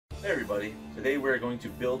Hey everybody, today we're going to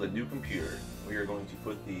build a new computer. We are going to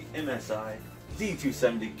put the MSI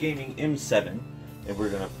D270 Gaming M7 and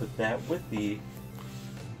we're going to put that with the,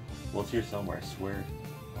 well, it's here somewhere, I swear.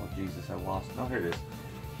 Oh Jesus, I lost, oh here it is.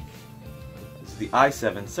 This is the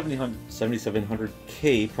i7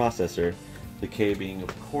 7700K processor, the K being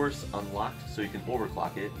of course unlocked so you can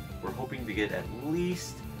overclock it. We're hoping to get at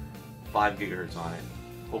least 5 gigahertz on it,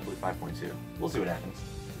 hopefully 5.2. We'll see what happens.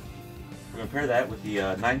 We're going to pair that with the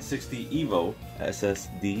 960 EVO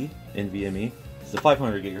SSD NVMe. It's the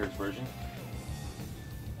 500 gigahertz version.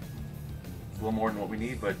 It's a little more than what we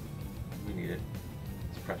need, but we need it.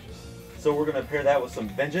 It's precious. So we're going to pair that with some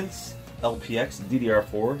Vengeance LPX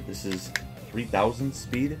DDR4. This is 3000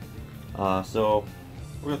 speed. So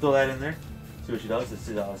we're going to throw that in there. See what she does. It's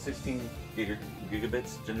 16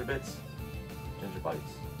 gigabits, gingerbytes.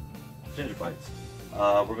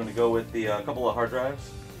 We're going to go with the couple of hard drives.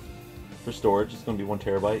 For storage, it's going to be 1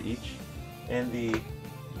 terabyte each, and the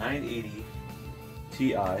 980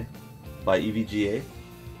 Ti by EVGA.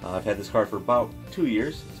 I've had this card for about 2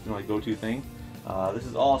 years. It's been my go-to thing. This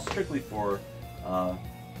is all strictly for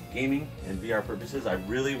gaming and VR purposes. I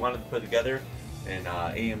really wanted to put together an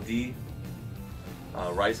AMD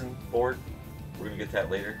Ryzen board. We're going to get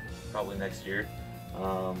that later, probably next year,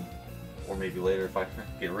 or maybe later if I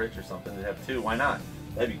get rich or something to have two. Why not?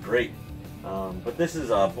 That'd be great. But this is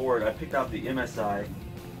a board. I picked out the MSI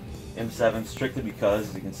M7 strictly because,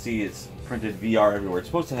 as you can see, it's printed VR everywhere. It's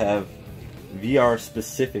supposed to have VR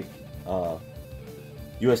specific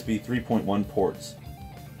USB 3.1 ports.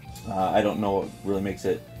 I don't know what really makes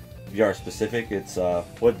it VR specific. It's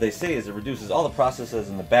what they say is it reduces all the processes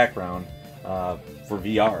in the background for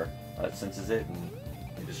VR. It senses it and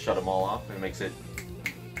you just shut them all off and it makes it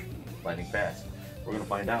lightning fast. We're going to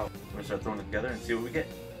find out. We're going to start throwing it together and see what we get.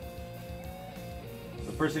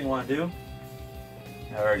 The first thing you want to do,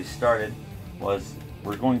 I already started, was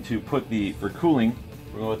we're going to put for cooling,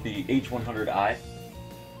 we're going with the H100i.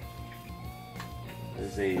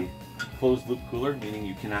 It's a closed loop cooler, meaning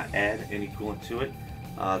you cannot add any coolant to it.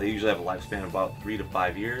 They usually have a lifespan of about 3 to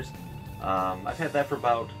 5 years. I've had that for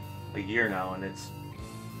about a year now and it's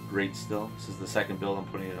great still. This is the second build I'm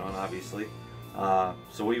putting it on, obviously.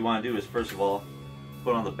 So what you want to do is, first of all,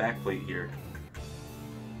 put on the back plate here.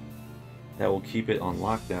 That will keep it on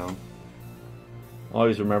lockdown.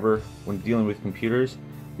 Always remember, when dealing with computers,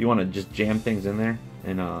 you want to just jam things in there,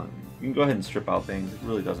 and you can go ahead and strip out things. It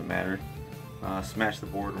really doesn't matter. Smash the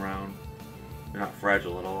board around. They're not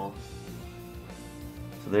fragile at all.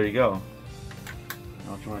 So there you go.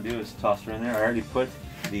 Now what you want to do is toss her in there. I already put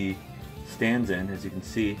the stands in, as you can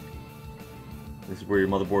see. This is where your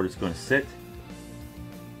motherboard is going to sit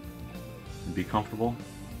and be comfortable.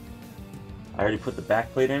 I already put the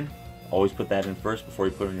back plate in. Always put that in first before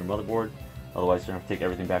you put it on your motherboard. Otherwise, you're going to have to take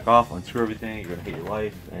everything back off, unscrew everything, you're going to hate your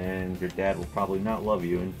life, and your dad will probably not love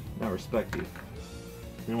you and not respect you.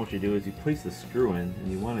 Then what you do is you place the screw in,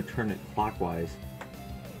 and you want to turn it clockwise,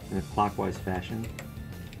 in a clockwise fashion,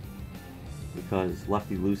 because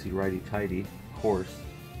lefty-loosey, righty-tighty, of course.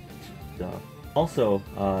 Also,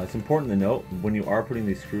 it's important to note, when you are putting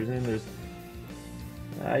these screws in, there's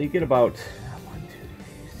you get about 1, 2, 3,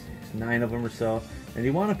 6, 9 of them or so. And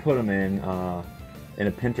you want to put them in a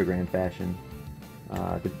pentagram fashion.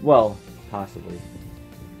 Well, possibly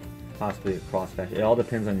a cross fashion. It all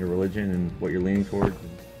depends on your religion and what you're leaning towards.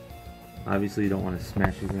 Obviously, you don't want to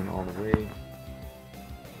smash these in all the way.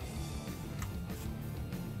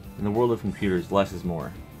 In the world of computers, less is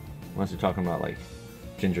more. Unless you're talking about like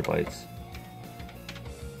gingerbytes,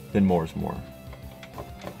 then more is more.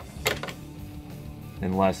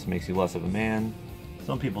 And less makes you less of a man.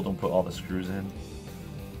 Some people don't put all the screws in.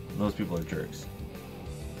 Those people are jerks.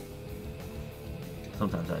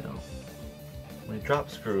 Sometimes I don't. When you drop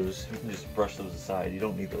screws, you can just brush those aside. You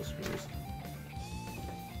don't need those screws.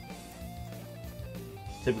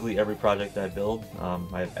 Typically every project I build,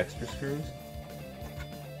 I have extra screws.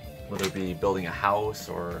 Whether it be building a house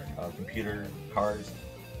or computer, cars.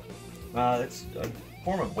 It's a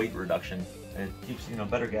form of weight reduction. It keeps,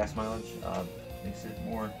 better gas mileage. Makes it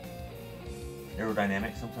more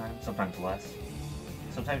aerodynamic sometimes less.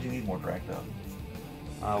 Sometimes you need more drag though.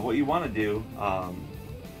 What you want to do,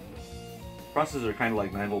 processors are kind of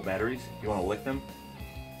like 9-volt batteries. You want to lick them,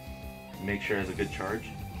 make sure it has a good charge.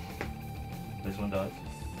 This one does.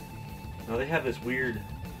 Now they have this weird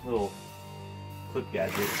little clip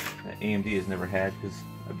gadget that AMD has never had, because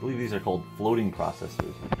I believe these are called floating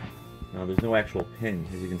processors. Now there's no actual pin,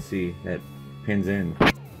 as you can see, that pins in.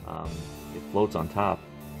 It floats on top.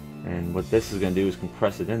 And what this is going to do is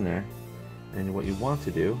compress it in there. And what you want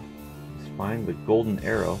to do is find the golden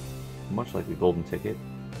arrow, much like the golden ticket,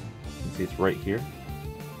 You can see it's right here.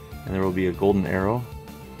 And there will be a golden arrow,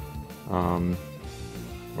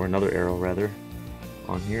 or another arrow rather,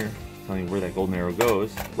 on here, telling you where that golden arrow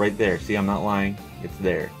goes. Right there. See, I'm not lying. It's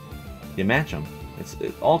there. You match them.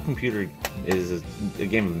 All computer is a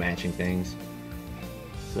game of matching things.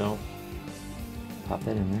 So, pop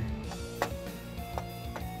that in there.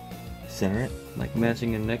 Center it. Like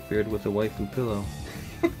matching a neckbeard with a waifu pillow.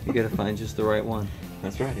 You gotta find just the right one.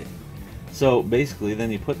 That's right. So basically,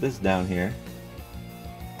 then you put this down here.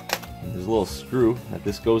 And there's a little screw that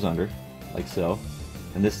this goes under, like so.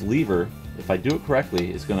 And this lever, if I do it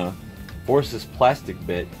correctly, is gonna force this plastic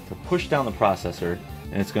bit to push down the processor,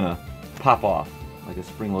 and it's gonna pop off like a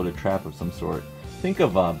spring-loaded trap of some sort. Think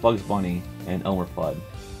of Bugs Bunny and Elmer Fudd.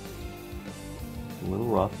 It's a little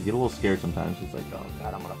rough. You get a little scared sometimes. It's like, oh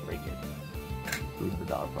god, I'm gonna break it. $300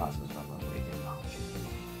 processor, I'm gonna break it. Oh,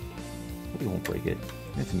 shit. You won't break it.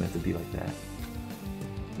 It's meant to be like that.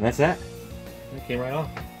 And that's that. It came right off.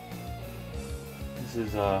 This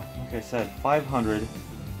is, like I said, 500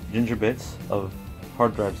 ginger bits of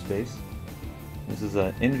hard drive space. This is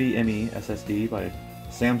a NVMe SSD by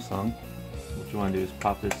Samsung. What you want to do is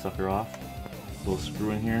pop this sucker off. Little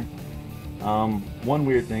screw in here. One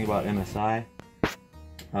weird thing about MSI,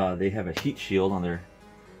 they have a heat shield on their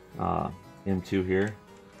M2 here,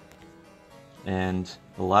 and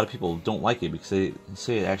a lot of people don't like it because they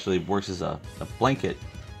say it actually works as a blanket.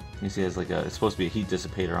 You see, it's supposed to be a heat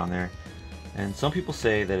dissipator on there, and some people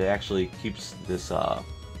say that it actually keeps this,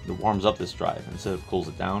 it warms up this drive instead of cools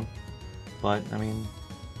it down. But I mean,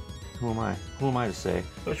 who am I? Who am I to say?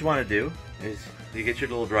 What you want to do is you get your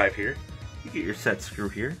little drive here, you get your set screw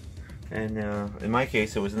here, and in my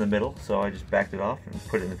case it was in the middle, so I just backed it off and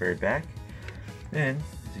put it in the very back. And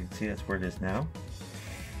as you can see, that's where it is now.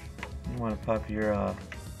 You want to pop your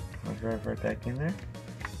hard drive right back in there.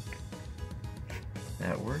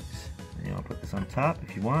 That works. And you want to put this on top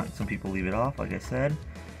if you want. Some people leave it off, like I said.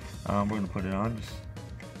 We're going to put it on, just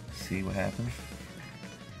see what happens.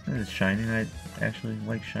 And it's shining. I actually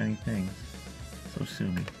like shiny things. So sue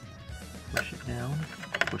me. Push it down,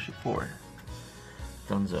 push it forward.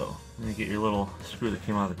 Dunzo. Then you get your little screw that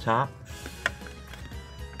came out of the top.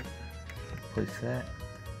 Place that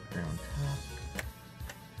there on top.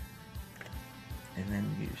 And then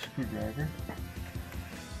you get your screwdriver.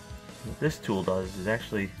 What this tool does is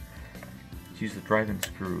actually use the drive-in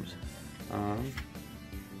screws.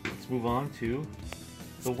 Let's move on to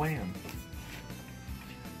the RAM.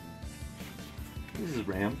 This is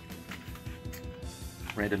RAM,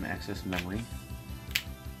 random access memory.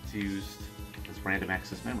 It's used as random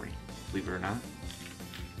access memory, believe it or not.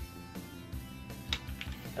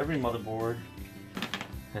 Every motherboard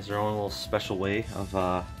has their own little special way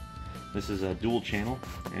of, this is a dual channel,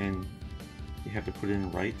 and you have to put it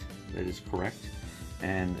in right, that is correct.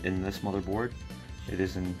 And in this motherboard, it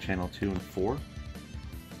is in channel 2 and 4.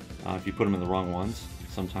 If you put them in the wrong ones,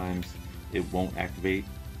 sometimes it won't activate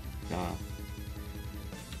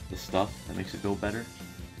the stuff that makes it go better.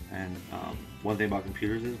 And one thing about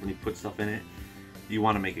computers is when you put stuff in it, you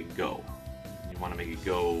want to make it go. You want to make it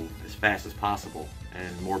go as fast as possible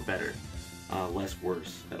and more better, less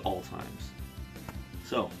worse at all times.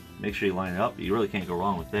 So make sure you line it up. You really can't go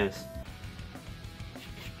wrong with this.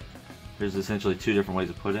 There's essentially two different ways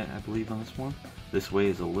to put it, I believe, on this one. This way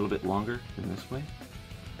is a little bit longer than this way.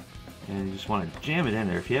 And you just want to jam it in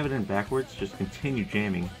there. If you have it in backwards, just continue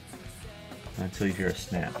jamming until you hear a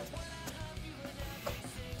snap.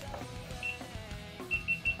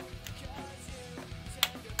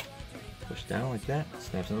 Push down like that,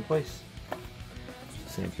 snaps into place.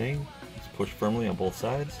 Same thing, just push firmly on both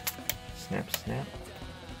sides. Snap, snap,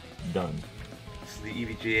 done. This is the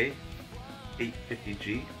EVGA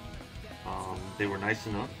 850G. They were nice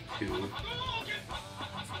enough to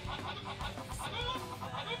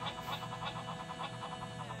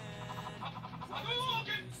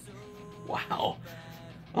wow.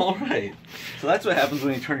 Alright. So that's what happens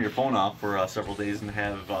when you turn your phone off for several days and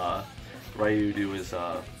have Ryu do his,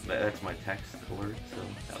 that's my text alert, so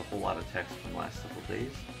got a whole lot of text from the last several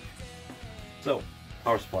days. So,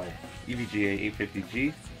 power supply, EVGA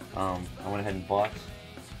 850G. I went ahead and bought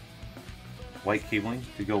white cabling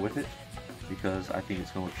to go with it because I think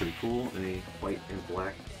it's going to look pretty cool in a white and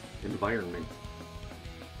black environment.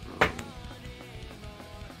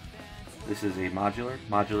 This is a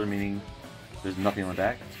modular meaning there's nothing on the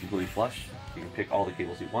back, it's completely flush. You can pick all the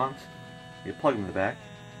cables you want, you plug them in the back.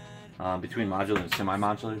 Between modular and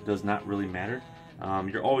semi-modular does not really matter.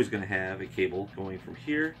 You're always going to have a cable going from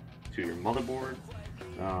here to your motherboard,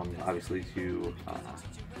 obviously to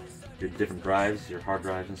your different drives, your hard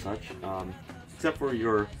drives and such. except for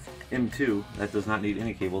your M2 that does not need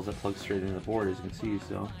any cables, that plugs straight into the board, as you can see.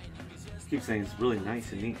 So this keeps things really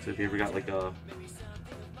nice and neat. So if you ever got like a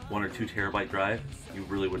 1 or 2 terabyte drive, you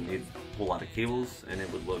really wouldn't need a whole lot of cables, and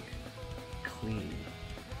it would look clean.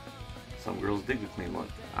 Some girls dig the clean look.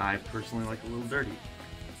 I personally like a little dirty.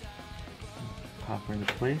 Pop her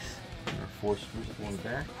into place. There are 4 screws along the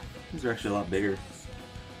back. These are actually a lot bigger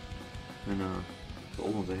than the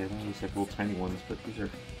old ones I had. I used to have little tiny ones, but these are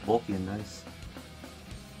bulky and nice.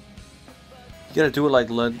 You gotta do it like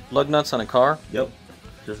lug nuts on a car? Yep.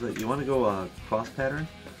 Just like you want to go cross pattern.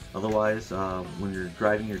 Otherwise, when you're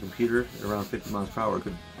driving your computer around 50 miles per hour,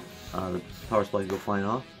 the power supply could go flying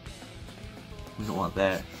off. You don't want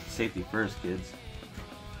that. Safety first, kids.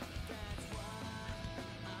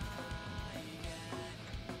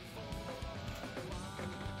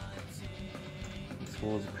 This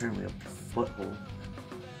hole is apparently a butthole.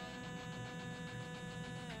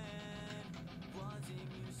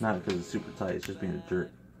 Not because it's super tight, it's just being a jerk.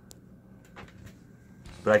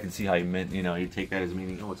 But I can see how you meant, you know, you take that as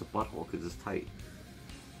meaning, oh, it's a butthole because it's tight.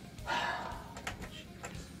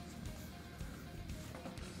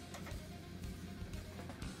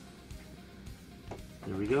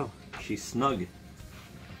 There we go. She's snug.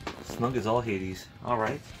 Snug as all Hades. All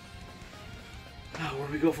right. Where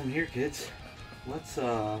do we go from here, kids? Let's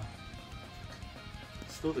throw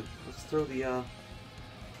the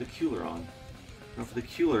cooler on. Now for the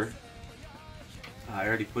cooler, I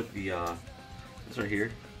already put the this right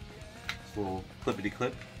here. This little clippity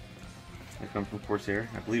clip that comes from Corsair.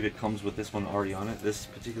 I believe it comes with this one already on it. This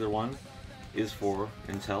particular one is for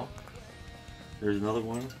Intel. There's another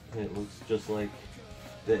one that looks just like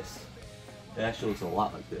this. It actually looks a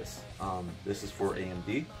lot like this. This is for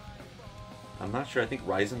AMD. I'm not sure. I think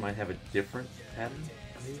Ryzen might have a different pattern,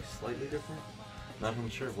 maybe slightly different. Not even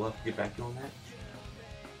sure. We'll have to get back to you on that.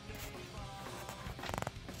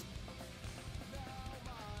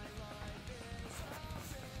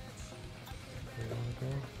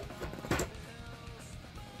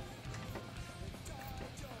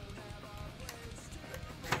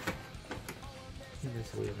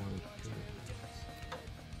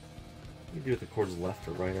 You do it the cords left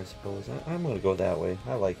or right, I suppose. I'm going to go that way.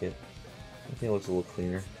 I like it. I think it looks a little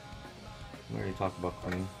cleaner. We already talked about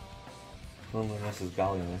clean. Cleanliness is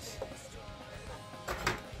godliness.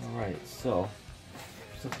 Alright, so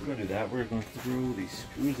since we're going to do that, we're going to throw these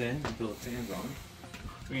screws in and throw the fans on.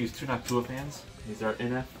 We use 2 Noctua fans. These are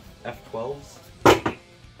NF F12s.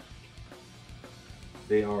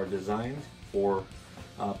 They are designed for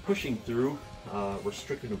pushing through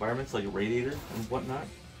restricted environments like a radiator and whatnot.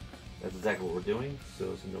 That's exactly what we're doing,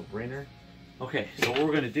 so it's a no-brainer. Okay, so what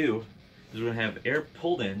we're going to do is we're going to have air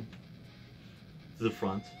pulled in to the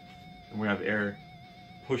front, and we're going to have air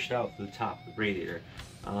pushed out to the top, the radiator.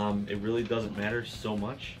 It really doesn't matter so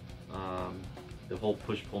much. The whole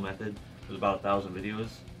push-pull method, there's about 1,000 videos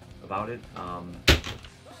about it.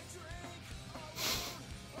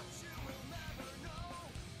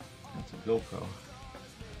 That's a GoPro.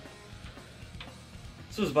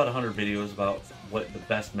 So there's about 100 videos about what the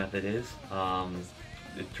best method is.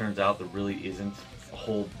 It turns out there really isn't a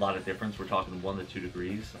whole lot of difference. We're talking 1 to 2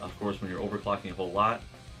 degrees. Of course, when you're overclocking a whole lot,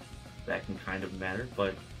 that can kind of matter,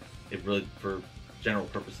 but it really, for general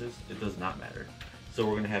purposes, it does not matter. So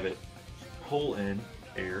we're going to have it pull in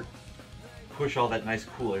air, push all that nice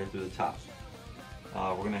cool air through the top.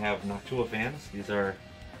 We're going to have Noctua fans. These are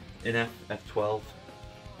NF F12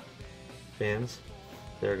 fans.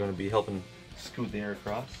 They're going to be helping scoot the air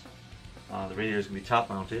across. The radiator is going to be top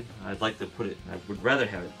mounted. I'd like to put it, I would rather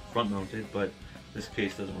have it front mounted, but this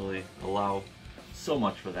case doesn't really allow so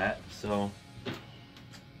much for that. So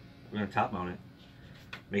we're going to top mount it.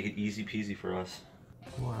 Make it easy peasy for us.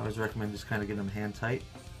 Well, I always recommend just kind of getting them hand tight.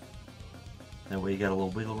 That way you got a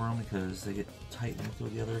little wiggle room because they get tight when you throw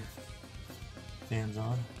the other fans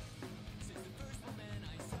on.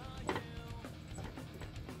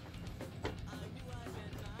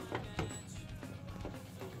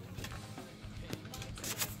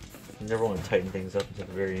 You never want to tighten things up until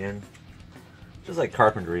the very end. Just like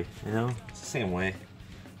carpentry, you know? It's the same way.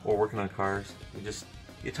 Or working on cars.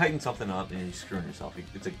 You tighten something up and you're screwing yourself.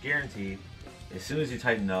 It's a guarantee. As soon as you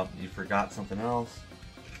tighten up, you forgot something else.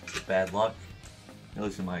 It's bad luck. At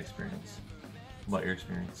least in my experience. What about your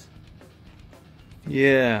experience?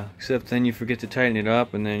 Yeah, except then you forget to tighten it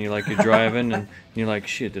up, and then you're driving, and you're like,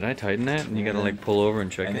 shit, did I tighten that? And you gotta like pull over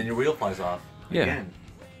and check it. And then your wheel flies off. Yeah. Again.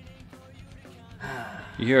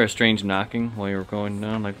 You hear a strange knocking while you're going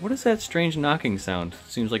down. Like, what is that strange knocking sound?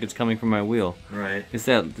 Seems like it's coming from my wheel. Right. Is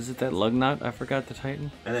it that lug nut I forgot to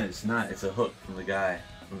tighten? And then it's not. It's a hook from the guy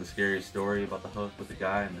from the scary story about the hook with the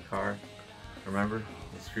guy in the car. Remember?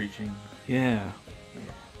 The screeching. Yeah.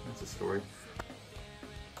 That's a story.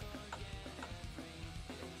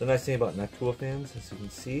 The nice thing about Noctua Fans, as you can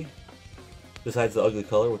see, besides the ugly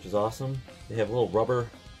color, which is awesome, they have little rubber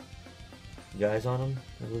guys on them.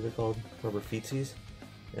 I believe they're called rubber feetsies.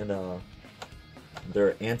 And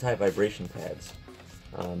they're anti-vibration pads.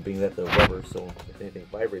 Being that they're rubber, so if anything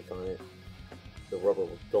vibrates on it, the rubber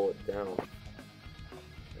will dull it down.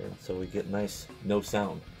 And so we get nice no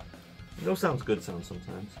sound. No sound's good sound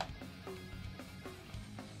sometimes.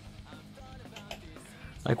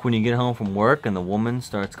 Like when you get home from work and the woman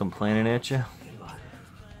starts complaining at you.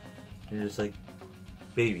 And you're just like,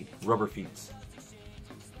 baby, rubber feet.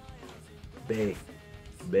 Bay,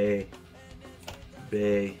 bay,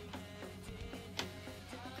 bay.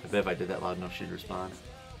 I bet if I did that loud enough, she'd respond.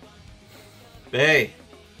 Bay,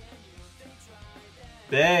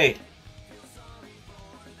 bay.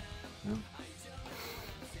 No.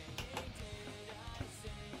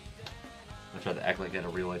 I tried to act like I had a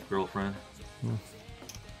real life girlfriend.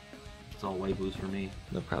 It's all white blues for me.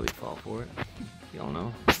 They'll probably fall for it. You don't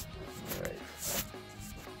know. Alright.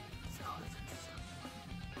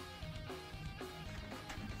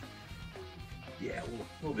 Yeah,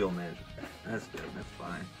 we'll be able to manage that. That's good. That's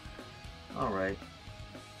fine. Alright.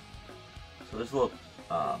 So there's a little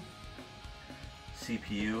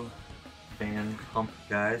CPU fan pump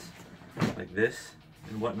guys like this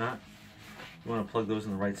and whatnot. You want to plug those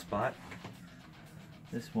in the right spot.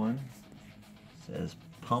 This one says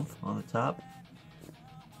pump on the top.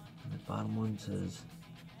 And the bottom one says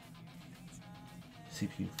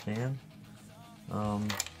CPU fan. I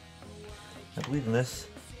believe in this.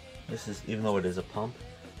 This is, even though it is a pump,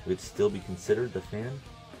 it would still be considered the fan.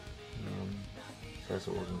 So that's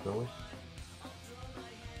what we're gonna go with.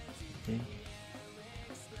 Okay.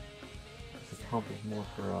 The pump is more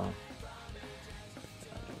for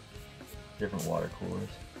different water coolers.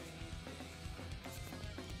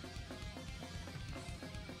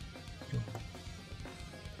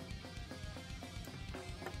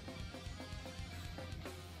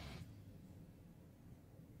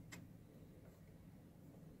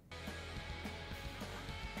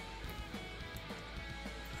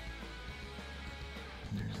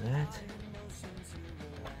 There's that.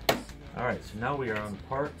 Alright, so now we are on the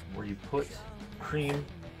part where you put cream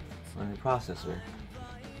on your processor.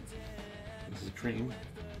 This is cream.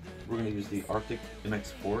 We're going to use the Arctic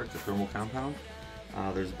MX4. It's a thermal compound.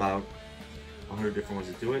 There's about 100 different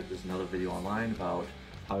ways to do it. There's another video online about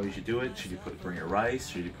how you should do it. Should you bring your rice?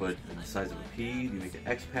 Should you put it in the size of a pea? Do you make an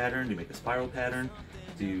X pattern? Do you make a spiral pattern?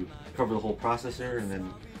 Do you cover the whole processor and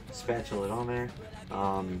then spatula it on there?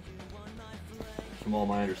 From all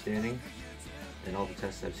my understanding and all the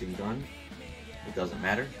tests I've seen done, it doesn't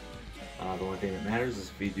matter. The only thing that matters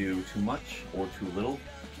is if you do too much or too little.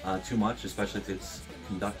 Too much, especially if it's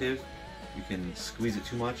conductive, you can squeeze it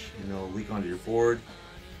too much and it'll leak onto your board,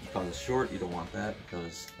 cause a short. You don't want that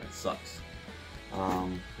because that sucks.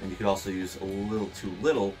 And you could also use a little too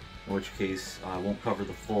little, in which case it won't cover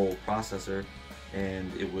the full processor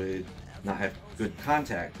and it would not have good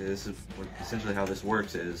contact. This is essentially how this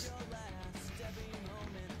works. Is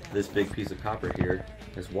this big piece of copper here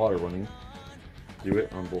has water running through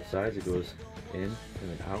it on both sides. It goes in and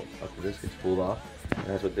then out after this gets cooled off, and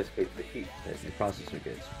that's what dissipates the heat that your processor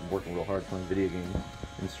gets from working real hard playing video games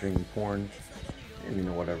and streaming porn and you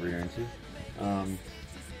know whatever you're into.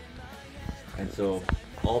 And so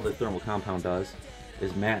all the thermal compound does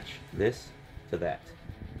is match this to that,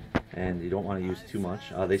 and you don't want to use too much.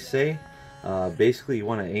 They say basically you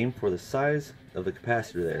want to aim for the size of the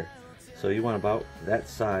capacitor there. So you want about that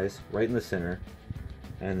size right in the center,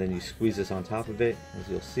 and then you squeeze this on top of it, as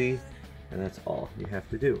you'll see, and that's all you have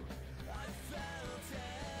to do.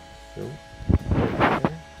 So, right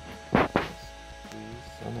there, squeeze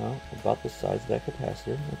some out about the size of that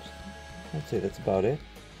capacitor, which I'd say that's about it.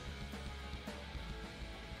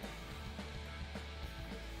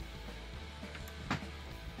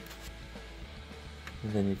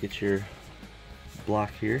 And then you get your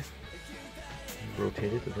block here.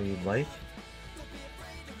 Rotate it the way you'd like.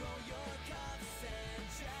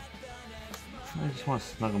 I just want to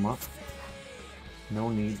snug them up. No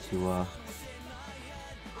need to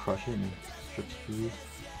crush it and strip screws.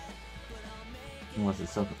 Unless it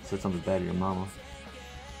said something bad to your mama.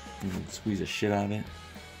 You can squeeze the shit out of it.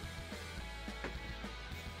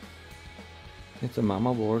 It's a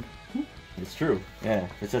mama board. It's true. Yeah,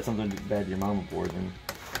 if it said something bad to your mama board, then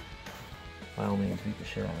by all means beat the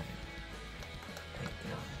shit out of it.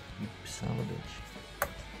 You son of a bitch.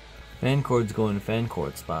 Fan cords go in fan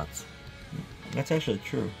cord spots. That's actually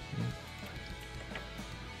true.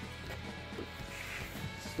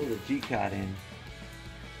 Put a G-card in.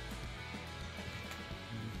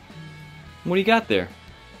 What do you got there?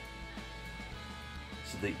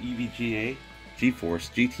 This is the EVGA GeForce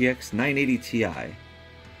GTX 980 Ti.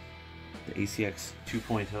 The ACX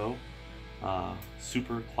 2.0.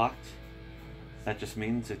 Super clocked. That just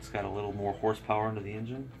means it's got a little more horsepower under the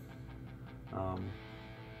engine.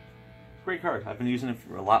 Great card. I've been using it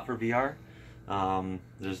a lot for VR.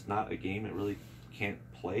 There's not a game it really can't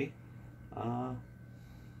play.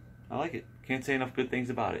 I like it. Can't say enough good things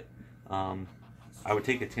about it. I would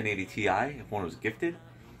take a 1080 Ti if one was gifted.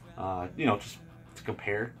 You know, just to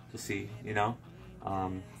compare, to see, you know.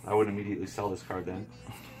 I would immediately sell this card then.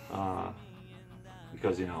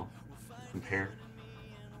 Because, you know, compare.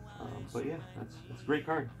 But yeah, that's a great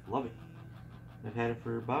card. Love it. I've had it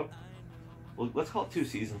for about, well, let's call it 2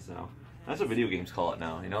 seasons now. That's what video games call it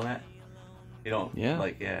now. You know that? You don't, yeah.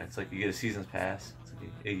 Like, yeah, it's like you get a season's pass. It's like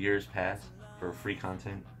a year's pass for free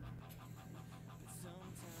content.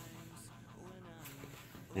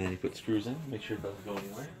 And you put screws in, make sure it doesn't go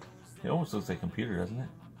anywhere. It almost looks like a computer, doesn't it?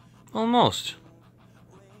 Almost.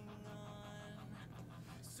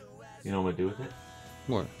 You know what I'm gonna do with it?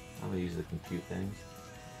 What? I'm gonna use the compute things.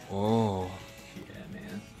 Oh. Yeah,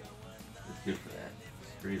 man. It's good for that.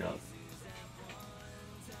 Straight up.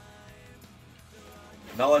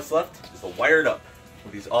 Now all that's left is the wired up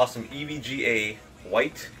with these awesome EVGA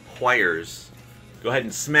white wires. Go ahead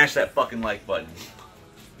and smash that fucking like button.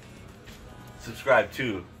 Subscribe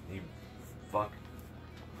too, you fuck.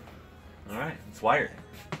 Alright, it's wired.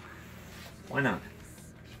 Why not?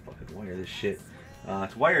 Just fucking wire this shit.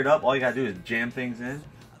 It's wired up, all you gotta do is jam things in,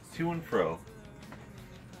 to and fro.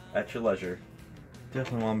 At your leisure.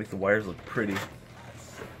 Definitely wanna make the wires look pretty.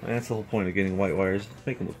 And that's the whole point of getting white wires.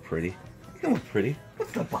 Make them look pretty. Make them look pretty.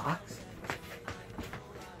 What's the box?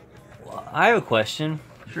 Well, I have a question.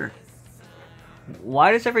 Sure.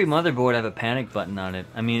 Why does every motherboard have a panic button on it?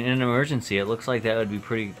 I mean, in an emergency, it looks like that would be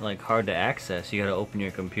pretty hard to access. You got to open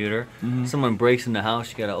your computer. Someone breaks in the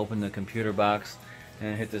house, you got to open the computer box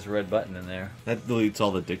and hit this red button in there. That deletes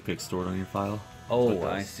all the dick pics stored on your file. Oh,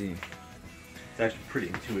 I see. It's actually pretty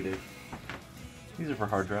intuitive. These are for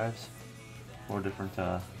hard drives, or different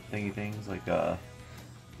thingy things like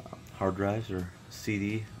hard drives or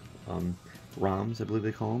CD ROMs, I believe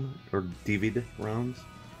they call them, or DVD ROMs.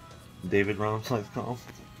 David ROMs, like to call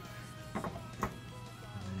them.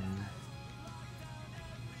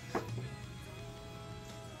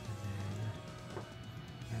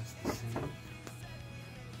 That's the same.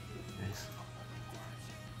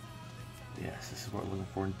 Yes, this is what we're looking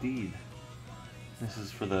for indeed. This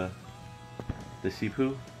is for the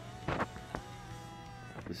CPU.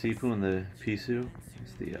 The CPU and the PSU.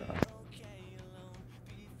 It's the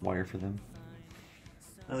wire for them.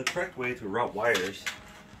 Now the correct way to route wires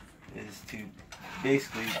is to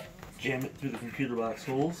basically jam it through the computer box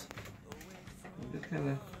holes and just kind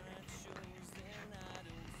of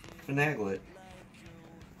finagle it.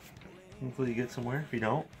 Hopefully you get somewhere. If you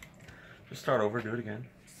don't, just start over, do it again.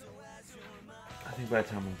 I think by the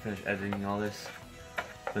time I'm finished editing all this,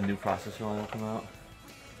 the new processor will come out.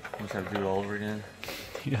 I'll just have to do it all over again.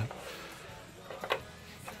 Yeah.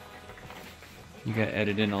 You gotta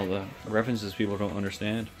edit in all the references people don't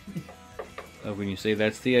understand. When you say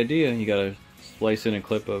that's the idea, you gotta splice in a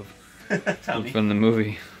clip of from the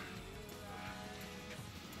movie.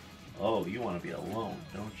 Oh, you want to be alone,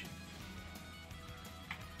 don't you?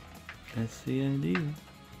 That's the idea.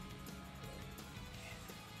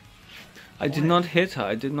 I did not hit her.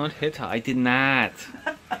 I did not hit her. I did not.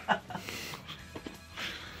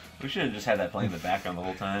 We should have just had that playing in the background the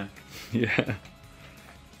whole time. Yeah.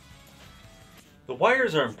 The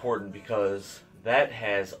wires are important because that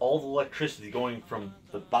has all the electricity going from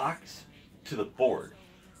the box to the board.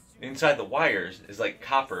 Inside the wires is like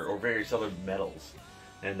copper or various other metals,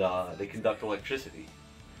 and they conduct electricity.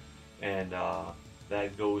 And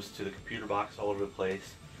that goes to the computer box all over the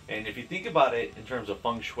place. And if you think about it in terms of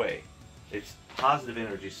feng shui, it's positive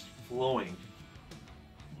energy flowing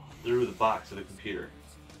through the box of the computer.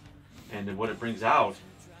 And then what it brings out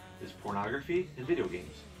is pornography and video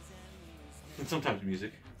games. And sometimes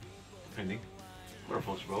music, depending. Or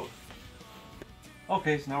floats your boat.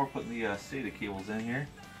 Okay, so now we're putting the SATA cables in here.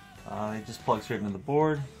 They just plug straight into the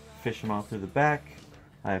board, fish them out through the back.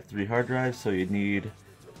 I have 3 hard drives, so you'd need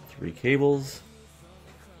 3 cables.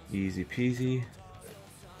 Easy peasy.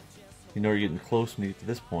 You know you're getting close when you get to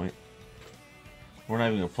this point. We're not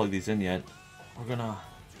even going to plug these in yet. We're going to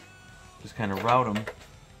just kind of route them,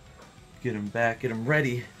 get them back, get them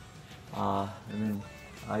ready. And then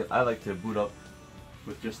I like to boot up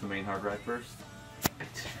with just the main hard drive first.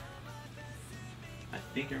 I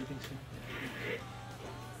think everything's good.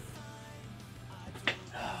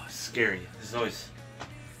 scary. This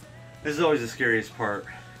is always the scariest part,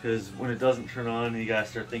 because when it doesn't turn on, you guys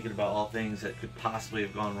start thinking about all things that could possibly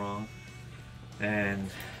have gone wrong, and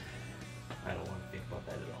I don't want to think about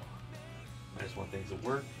that at all. I just want things to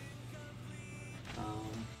work.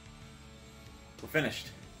 We're finished.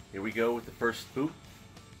 Here we go with the first boot.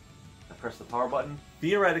 I press the power button.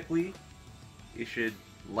 Theoretically, it should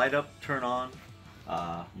light up, turn on.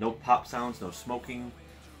 No pop sounds, no smoking,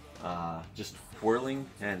 just whirling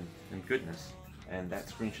and goodness. And that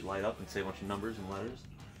screen should light up and say a bunch of numbers and letters.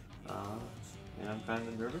 And I'm kind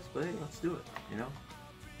of nervous, but hey, let's do it, you know?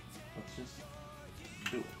 Let's just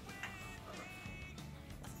do it.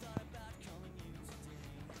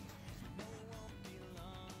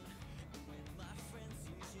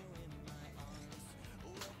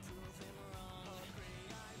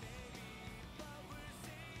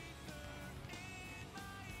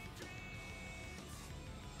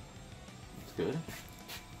 That's good.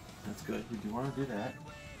 That's good. We do want to do that.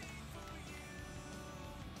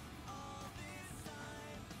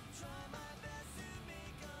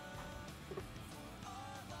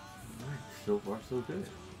 Alright, so far so good.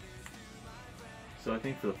 So I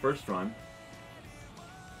think for the first run,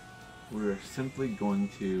 we're simply going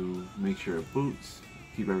to make sure it boots,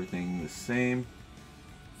 keep everything the same.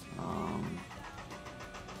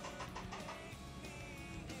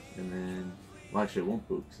 And then, well, actually it won't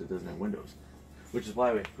boot because it doesn't have Windows, which is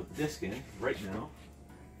why we put the disk in right now.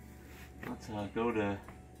 Let's go to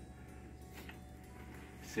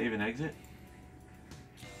save and exit,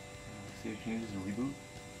 save changes and reboot.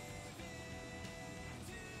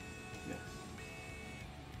 Yes.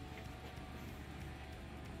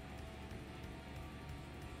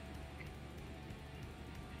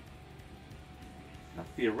 Now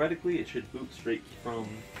theoretically it should boot straight from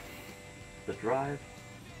the drive.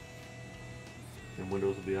 And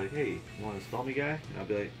Windows will be like, hey, you want to install me, guy? And I'll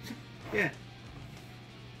be like, yeah.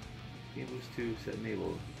 Game boost 2 set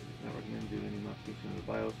enabled. Not recommend doing any modification on the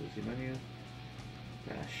BIOS or the menu.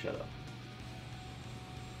 Ah, shut up.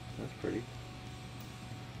 That's pretty.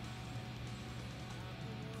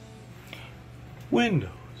 Windows.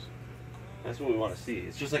 That's what we want to see.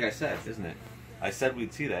 It's just like I said, isn't it? I said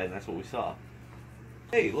we'd see that, and that's what we saw.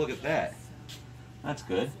 Hey, look at that. That's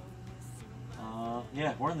good.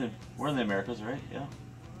 Yeah, we're in the Americas, right? Yeah,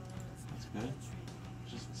 that's good.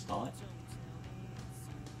 Just install it.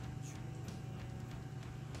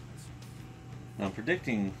 Now I'm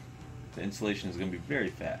predicting the installation is going to be very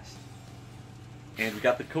fast. And we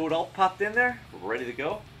got the code all popped in there. We're ready to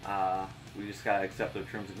go. We just got to accept the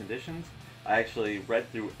terms and conditions. I actually read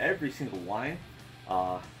through every single line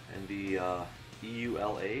in the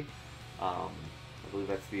EULA. I believe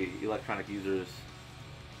that's the Electronic Users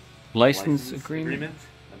License agreement,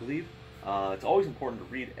 I believe. It's always important to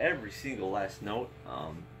read every single last note.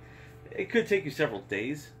 It could take you several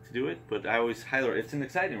days to do it, but I always highlight. It's an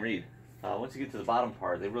exciting read. Once you get to the bottom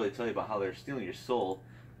part, they really tell you about how they're stealing your soul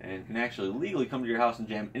and can actually legally come to your house and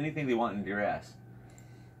jam anything they want into your ass.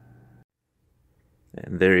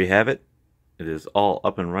 And there you have it. It is all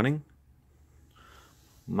up and running.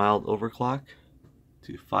 Mild overclock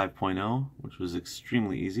to 5.0, which was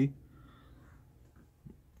extremely easy.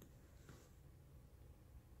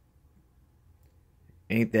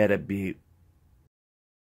 Ain't that a beat?